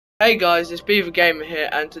Hey guys, it's Beaver Gamer here,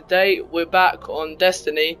 and today we're back on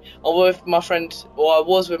Destiny. I was with my friend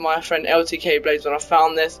LTKE bladez when I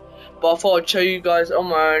found this, but I thought I'd show you guys on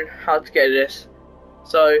my own how to get this.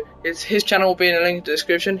 So his channel will be in the link in the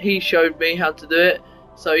description. He showed me how to do it,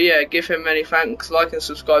 so yeah, give him many thanks, like and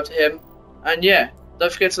subscribe to him, and yeah,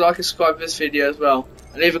 don't forget to like and subscribe to this video as well,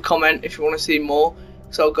 and leave a comment if you want to see more,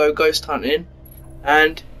 so I'll go ghost hunting,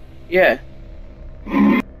 and yeah.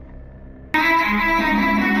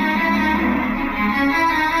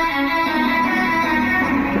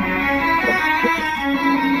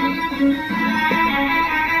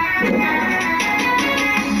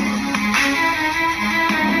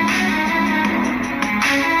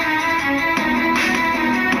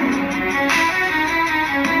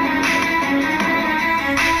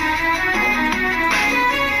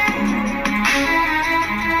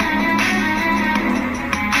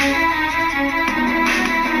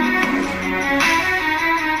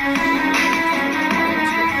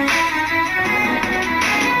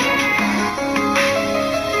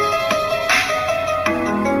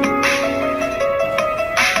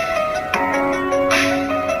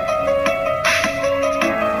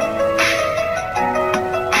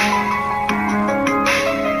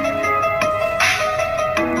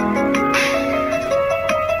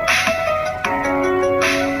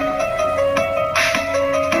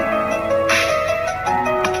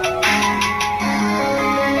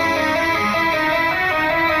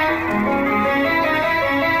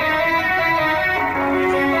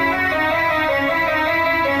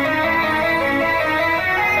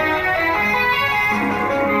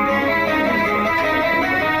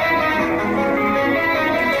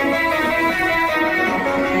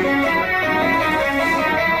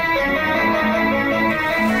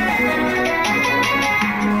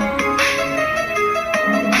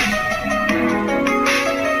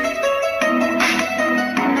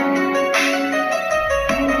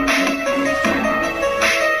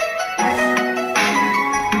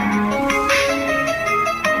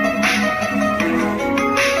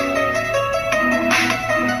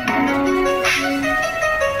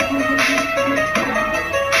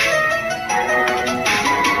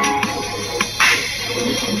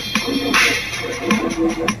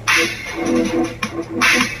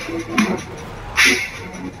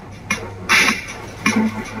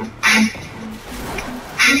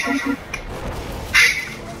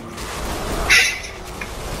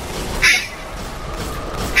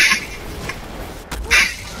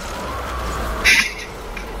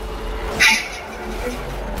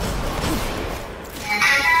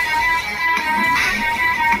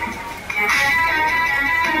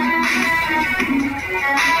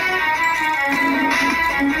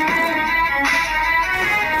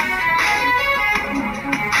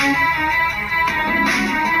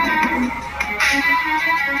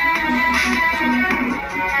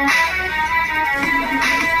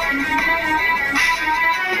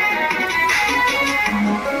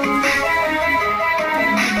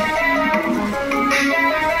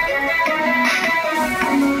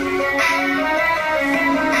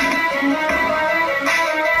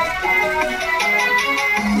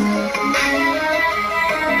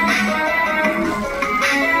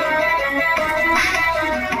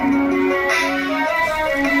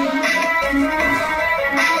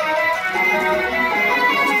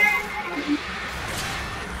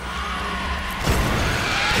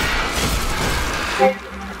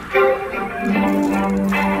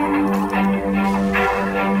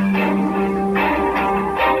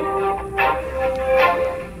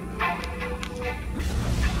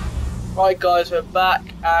 Right guys, we're back,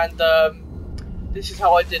 and this is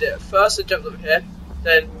how I did it. First I jumped over here,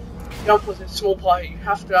 then jump with a small part. You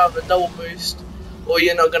have to have a double boost or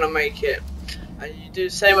you're not going to make it. And you do the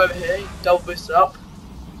same over here, you double boost it up.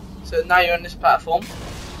 So now you're on this platform,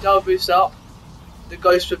 double boost up, the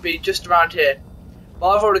ghost would be just around here. But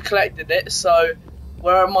I've already collected it, so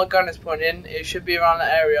where my gun is pointing, it should be around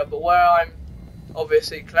that area. But where I'm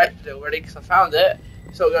obviously collected it already because I found it,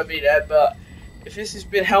 it's not going to be there. But if this has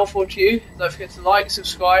been helpful to you, don't forget to like,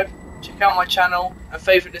 subscribe, check out my channel, and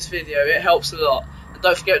favourite this video. It helps a lot. And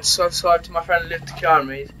don't forget to subscribe to my friend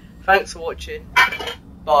LTKE. Thanks for watching.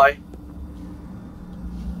 Bye.